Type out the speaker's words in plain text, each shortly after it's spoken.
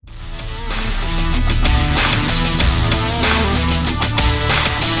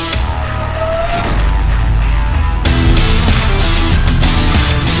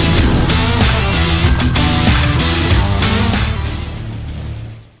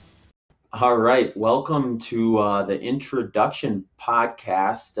All right, welcome to the introduction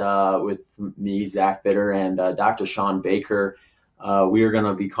podcast with me, Zach Bitter, and Dr. Sean Baker. We are going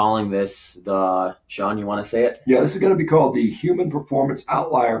to be calling this Sean, you want to say it? Yeah, this is going to be called the Human Performance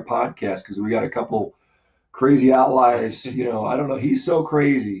Outlier Podcast because we got a couple crazy outliers. I don't know. He's so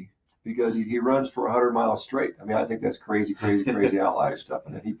crazy because he runs for 100 miles straight. I mean, I think that's crazy, crazy, crazy outlier stuff.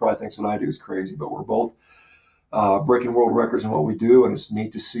 And then he probably thinks what I do is crazy, but we're both breaking world records in what we do. And it's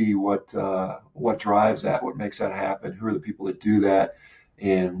neat to see what drives that, what makes that happen, who are the people that do that,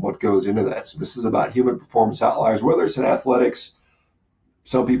 and what goes into that. So this is about human performance outliers, whether it's in athletics.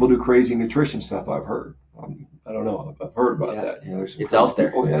 Some people do crazy nutrition stuff, I've heard. I don't know. I've heard about that. There's some It's crazy out there.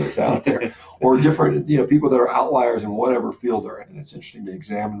 people, it's out there. Or different, people that are outliers in whatever field they're in. And it's interesting to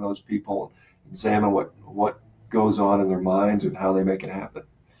examine those people, examine what goes on in their minds and how they make it happen.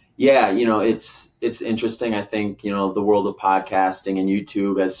 Yeah, it's interesting. I think, the world of podcasting and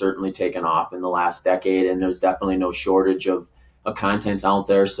YouTube has certainly taken off in the last decade, and there's definitely no shortage of content out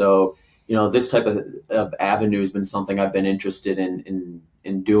there. So, this type of avenue has been something I've been interested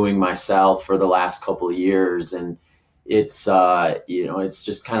in doing myself for the last couple of years. And it's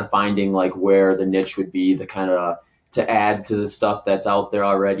just kind of finding like where the niche would be, the kind of to add to the stuff that's out there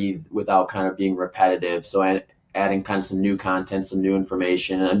already without kind of being repetitive. So adding kind of some new content, some new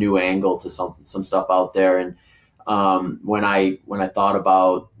information, a new angle to some stuff out there. And when I thought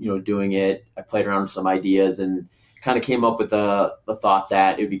about doing it, I played around with some ideas and kind of came up with the thought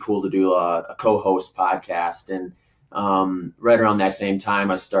that it would be cool to do a co-host podcast. And right around that same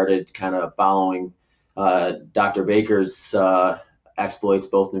time, I started kind of following Dr. Baker's exploits,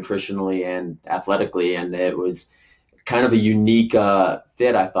 both nutritionally and athletically, and it was kind of a unique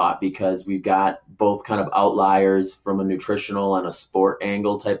fit, I thought, because we've got both kind of outliers from a nutritional and a sport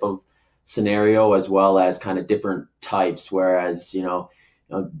angle type of scenario, as well as kind of different types. Whereas,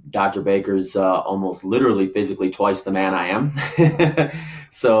 Dr. Baker's almost literally physically twice the man I am.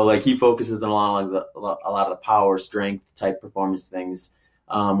 So like he focuses on a lot of the power, strength type performance things.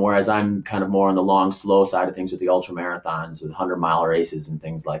 Whereas I'm kind of more on the long, slow side of things with the ultra marathons, with 100-mile races and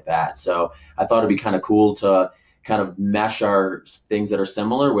things like that. So I thought it'd be kind of cool to kind of mesh our things that are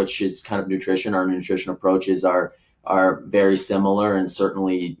similar, which is kind of nutrition. Our nutrition approaches are very similar and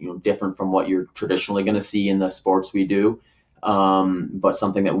certainly different from what you're traditionally going to see in the sports we do. But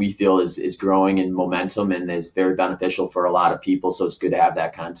something that we feel is growing in momentum and is very beneficial for a lot of people. So it's good to have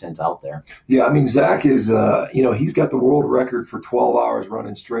that content out there. Yeah, I mean, Zach is, he's got the world record for 12 hours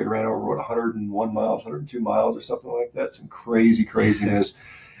running straight, ran over 101 miles, 102 miles or something like that. Some crazy craziness.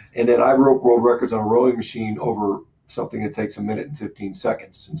 And then I broke world records on a rowing machine over something that takes a minute and 15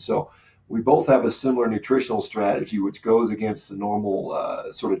 seconds. And so we both have a similar nutritional strategy, which goes against the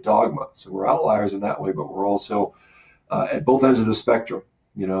normal sort of dogma. So we're outliers in that way, but we're also at both ends of the spectrum,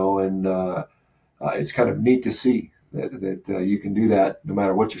 and it's kind of neat to see that you can do that no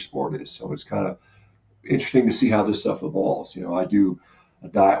matter what your sport is. So it's kind of interesting to see how this stuff evolves. I do a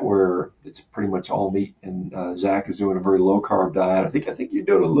diet where it's pretty much all meat, and Zach is doing a very low carb diet. I think you're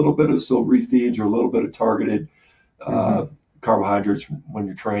doing a little bit of still refeeds or a little bit of targeted carbohydrates when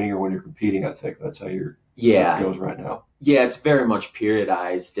you're training or when you're competing. I think that's how it goes right now. Yeah, it's very much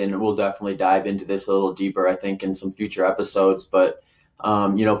periodized, and we'll definitely dive into this a little deeper, I think, in some future episodes. But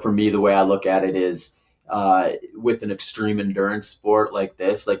for me, the way I look at it is with an extreme endurance sport like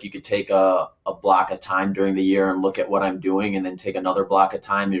this, like you could take a block of time during the year and look at what I'm doing, and then take another block of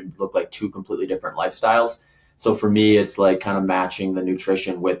time and look like two completely different lifestyles. So for me, it's like kind of matching the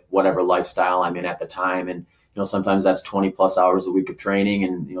nutrition with whatever lifestyle I'm in at the time. And sometimes that's 20 plus hours a week of training,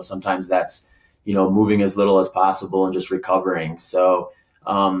 and sometimes that's moving as little as possible and just recovering. So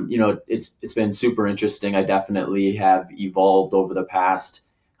it's been super interesting. I definitely have evolved over the past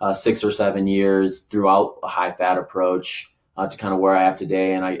 6 or 7 years throughout a high fat approach to kind of where I am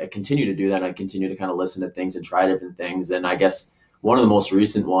today. And I continue to do that. I continue to kind of listen to things and try different things. And I guess one of the most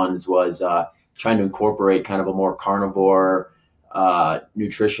recent ones was trying to incorporate kind of a more carnivore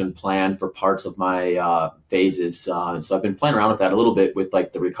nutrition plan for parts of my phases. So I've been playing around with that a little bit with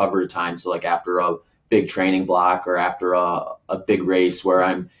like the recovery time. So like after a big training block or after a big race where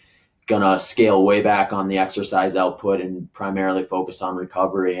I'm gonna scale way back on the exercise output and primarily focus on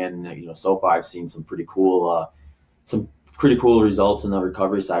recovery. And so far I've seen some pretty cool results in the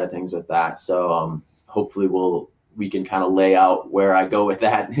recovery side of things with that. So hopefully we can kind of lay out where I go with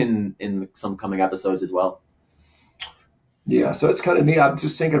that in some coming episodes as well. Yeah, so it's kind of neat. I'm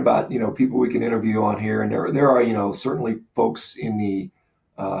just thinking about people we can interview on here, and there are certainly folks in the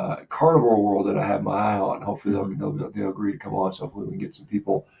carnivore world that I have my eye on. Hopefully they'll agree to come on. So hopefully we can get some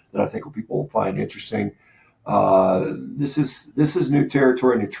people that I think people will find interesting. This is new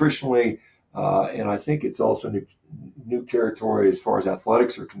territory nutritionally. And I think it's also new territory as far as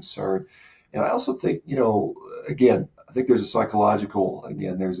athletics are concerned. And I also think, again, I think there's a psychological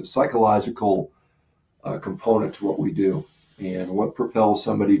component to what we do, and what propels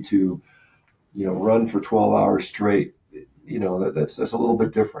somebody to, run for 12 hours straight. That's a little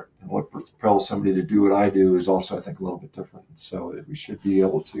bit different. And what propels somebody to do what I do is also, I think, a little bit different. So we should be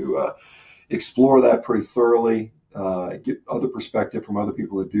able to explore that pretty thoroughly, get other perspective from other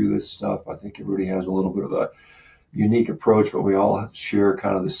people that do this stuff. I think everybody has a little bit of a unique approach, but we all share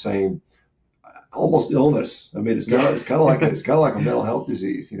kind of the same almost illness. I mean, it's kind of like a mental health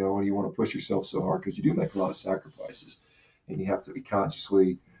disease, when you want to push yourself so hard because you do make a lot of sacrifices, and you have to be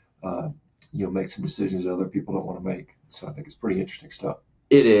consciously, make some decisions that other people don't want to make. So I think it's pretty interesting stuff.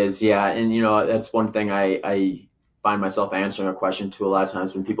 It is, yeah. And that's one thing I find myself answering a question to a lot of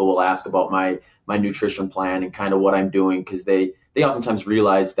times when people will ask about my nutrition plan and kind of what I'm doing, because they oftentimes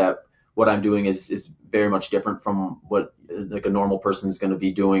realize that what I'm doing is very much different from what like a normal person is going to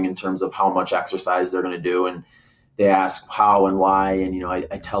be doing in terms of how much exercise they're going to do. And they ask how and why, and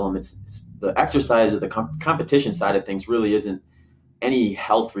I tell them it's the exercise or the competition side of things really isn't any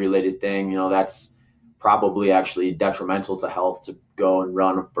health related thing. That's probably actually detrimental to health to go and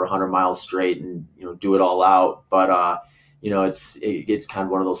run for 100 miles straight and do it all out. But it's kind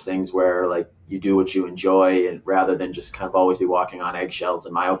of one of those things where like you do what you enjoy, and rather than just kind of always be walking on eggshells,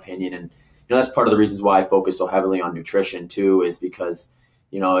 in my opinion. And that's part of the reasons why I focus so heavily on nutrition too, is because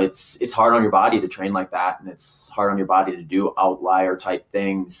it's hard on your body to train like that, and it's hard on your body to do outlier type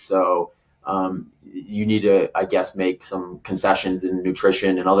things. So you need to, I guess, make some concessions in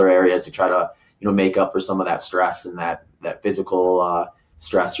nutrition and other areas to try to make up for some of that stress and that physical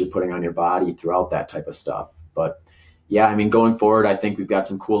stress you're putting on your body throughout that type of stuff. But yeah, I mean, going forward, I think we've got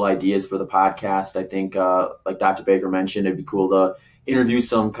some cool ideas for the podcast. I think, like Dr. Baker mentioned, it'd be cool to interview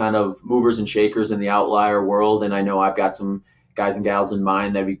some kind of movers and shakers in the outlier world. And I know I've got some guys and gals in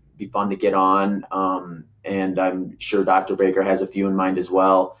mind that'd be fun to get on. And I'm sure Dr. Baker has a few in mind as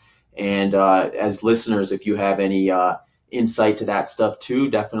well. And as listeners, if you have any insight to that stuff too,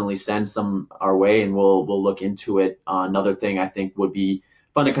 definitely send some our way, and we'll look into it. Another thing I think would be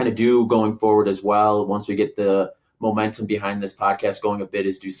fun to kind of do going forward as well, once we get the momentum behind this podcast going a bit,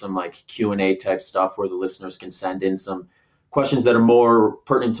 is do some like Q&A type stuff where the listeners can send in some questions that are more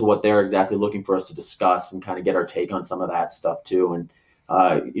pertinent to what they're exactly looking for us to discuss, and kind of get our take on some of that stuff too, and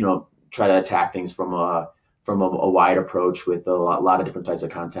try to attack things from a wide approach with a lot of different types of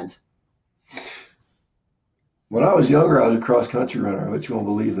content. When I was younger, I was a cross country runner. I bet you won't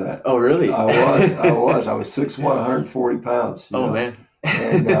believe that. Oh, really? I was. I was 6'1", 140 pounds. Man.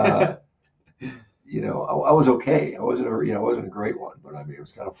 And I was okay. I wasn't a great one, but I mean, it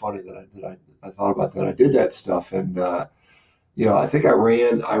was kind of funny that I thought about that. I did that stuff, and I think I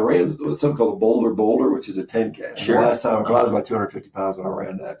ran something called a Boulder, which is a 10K. Sure. The last time I was about 250 pounds when I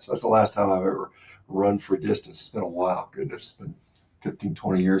ran that, so that's the last time I've ever run for distance. It's been a while. Goodness, it's been 15,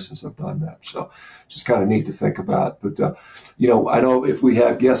 20 years since I've done that. So just kind of neat to think about. But, I know if we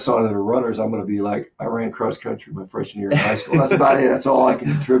have guests on that are runners, I'm going to be like, I ran cross country my freshman year in high school. That's about it. That's all I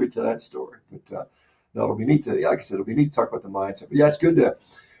can contribute to that story. But no, it'll be neat to, like I said, it'll be neat to talk about the mindset. But yeah, it's good to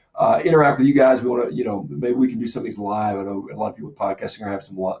interact with you guys. We want to, maybe we can do some of these live. I know a lot of people with podcasting are have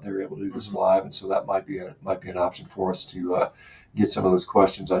they're able to do this live. And so that might be an option for us to get some of those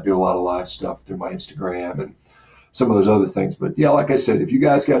questions. I do a lot of live stuff through my Instagram and some of those other things. But yeah, like I said, if you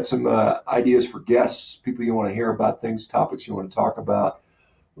guys got some ideas for guests, people you want to hear about, topics you want to talk about,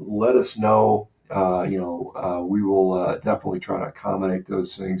 let us know. We will definitely try to accommodate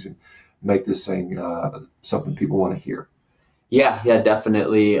those things and make this thing something people want to hear. Yeah,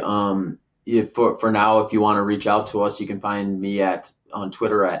 definitely. For now, if you want to reach out to us, you can find me on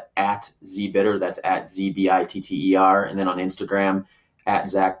Twitter at @zbitter. That's at ZBITTER, and then on Instagram at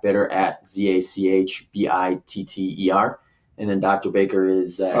Zach Bitter, at ZACHBITTER. And then Dr. Baker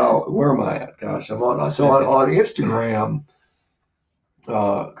is where am I at? Gosh, I'm on Instagram,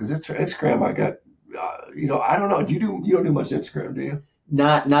 because Instagram I got I don't know. You don't do much Instagram, do you?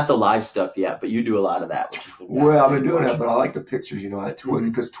 Not the live stuff yet, but you do a lot of that, which is well, I've been doing that, but I like the pictures, at Twitter,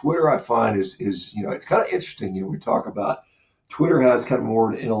 because Twitter I find is it's kind of interesting. We talk about Twitter has kind of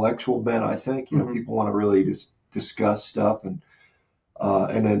more an intellectual bent, I think. People want to really just discuss stuff, and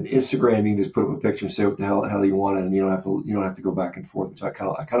then Instagram, you can just put up a picture and say what the hell you want, and you don't have to go back and forth. Which I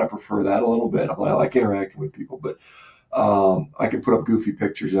kind of prefer that a little bit. I like interacting with people, but I can put up goofy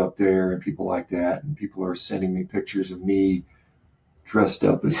pictures up there, and people like that, and people are sending me pictures of me dressed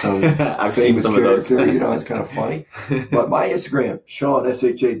up as some I've seen some character. of those. It's kind of funny. But my Instagram, Shawn,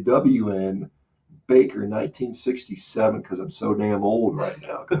 SHAWN Baker 1967 because I'm so damn old right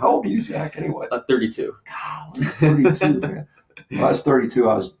now. How old are you, Zach? Anyway, 32. Golly, 32, man. When I was 32,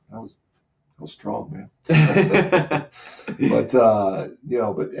 I was strong, man. But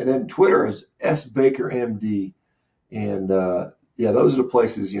and then Twitter is SBakerMD, and yeah, those are the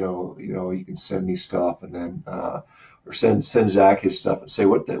places you can send me stuff, and then or send Zach his stuff and say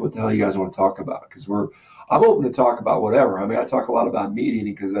what the hell you guys want to talk about, because I'm open to talk about whatever. I mean, I talk a lot about meat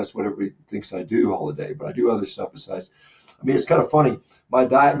eating because that's what everybody thinks I do all the day, but I do other stuff besides. I mean, it's kind of funny. My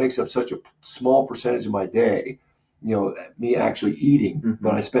diet makes up such a small percentage of my day, me actually eating,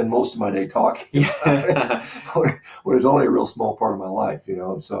 but I spend most of my day talking. Yeah. When it's only a real small part of my life,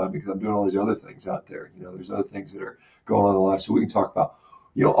 so because I'm doing all these other things out there, there's other things that are going on in life. So we can talk about,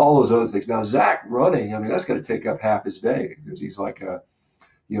 all those other things. Now, Zach running, I mean, that's going to take up half his day because he's like I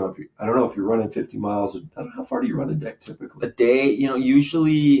don't know if you're running 50 miles. I don't know, how far do you run a day typically? A day,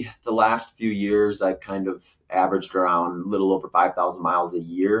 usually the last few years I've kind of averaged around a little over 5,000 miles a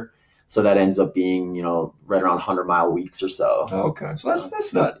year. So that ends up being, right around 100-mile weeks or so. Okay, so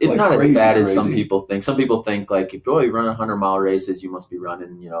that's not. It's like not crazy, as bad crazy. as some people think. Some people think like if you run 100-mile races, you must be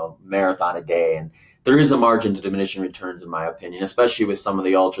running, marathon a day. And there is a margin to diminishing returns, in my opinion, especially with some of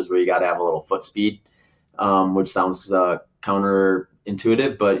the ultras where you got to have a little foot speed, which sounds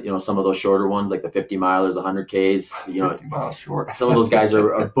counterintuitive. But some of those shorter ones, like the 50 milers, 100 Ks, 50 miles short. Some of those guys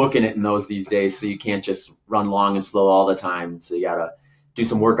are booking it in these days. So you can't just run long and slow all the time. So you gotta do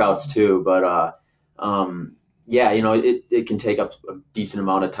some workouts too. But yeah, it can take up a decent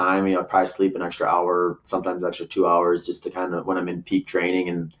amount of time. Probably sleep an extra hour, sometimes extra 2 hours, just to kind of when I'm in peak training,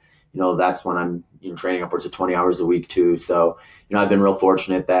 and that's when I'm training upwards of 20 hours a week too. So I've been real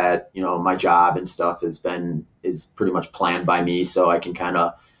fortunate that my job and stuff is pretty much planned by me, so I can kind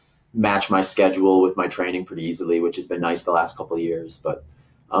of match my schedule with my training pretty easily, which has been nice the last couple of years. But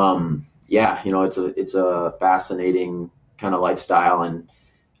yeah, it's a fascinating kind of lifestyle, and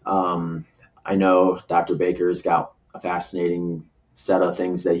I know Dr. Baker's got a fascinating set of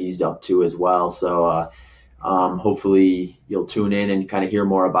things that he's up to as well. So hopefully you'll tune in and kind of hear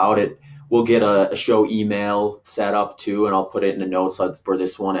more about it. We'll get a show email set up too, and I'll put it in the notes for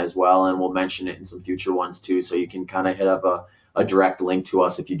this one as well, and we'll mention it in some future ones too, so you can kind of hit up a direct link to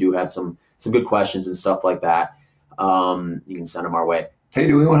us if you do have some good questions and stuff like that. You can send them our way. Hey,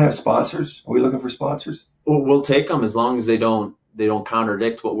 do we want to have sponsors? Are we looking for sponsors? We'll take them as long as they don't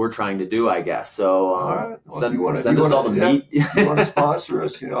contradict what we're trying to do, I guess. So right. Well, send us all the meat. You want to sponsor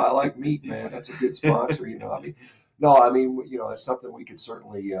us? I like meat, man. That's a good sponsor. I mean, it's something we could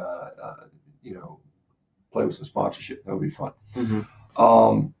certainly, play with some sponsorship. That would be fun. Mm-hmm.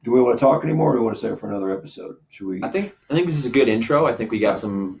 Do we want to talk anymore, or do we want to save it for another episode? Should we? I think this is a good intro. I think we got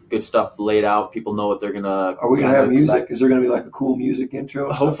some good stuff laid out. People know what they're gonna. Are we gonna have music? Expect. Is there gonna be like a cool music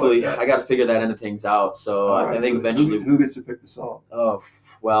intro? Hopefully, like I got to figure that end of things out. So right, I think eventually. Who gets to pick the song? Oh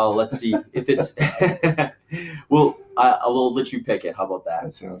well, let's see if it's. I will let you pick it. How about that?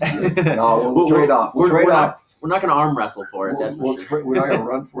 That sounds good. No, we'll trade off. We'll trade off. We're not going to arm wrestle for it. That's for sure. We're not going to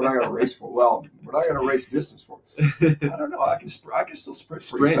run. We're not going to race for. Well, we're not going to race distance for it. I don't know. I can still sprint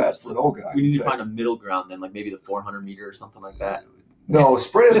pretty fast for an old guy. We need to find a middle ground then, like maybe the 400 meter or something like that. No,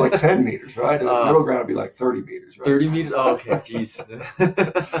 sprint is like 10 meters, right? The middle ground would be like 30 meters, right? 30 meters? Oh, okay, jeez.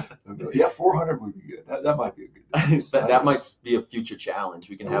 Yeah, 400 would be good. That might be a good. that might be a future challenge.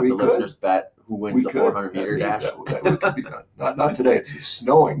 We can have the listeners bet who wins the 400 meter dash. That could be done. Not today. It's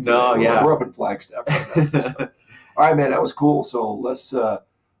snowing. No, yeah. We're up in Flagstaff right now. All right, man, that was cool. So let's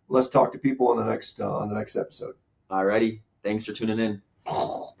talk to people on the next episode. All righty. Thanks for tuning in.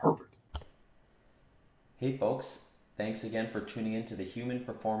 Perfect. Hey, folks. Thanks again for tuning in to the Human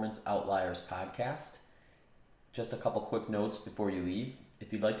Performance Outliers podcast. Just a couple quick notes before you leave.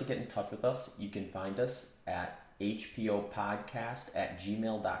 If you'd like to get in touch with us, you can find us at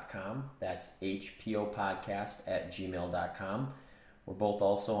hpopodcast@gmail.com. That's hpopodcast@gmail.com. We're both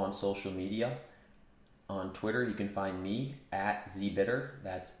also on social media. On Twitter, you can find me at zbitter.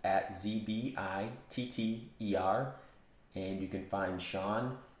 That's at ZBITTER. And you can find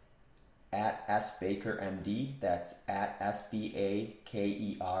Sean at SBakerMD. That's at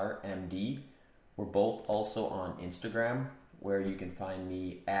SBAKERMD. We're both also on Instagram, where you can find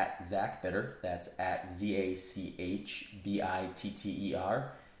me at ZachBitter. That's at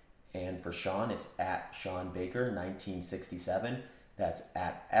ZACHBITTER. And for Sean, it's at Sean Baker 1967. That's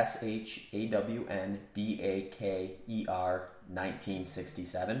at SHAWNBAKER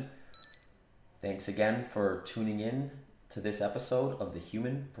 1967. Thanks again for tuning in to this episode of the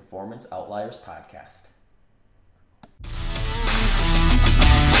Human Performance Outliers podcast.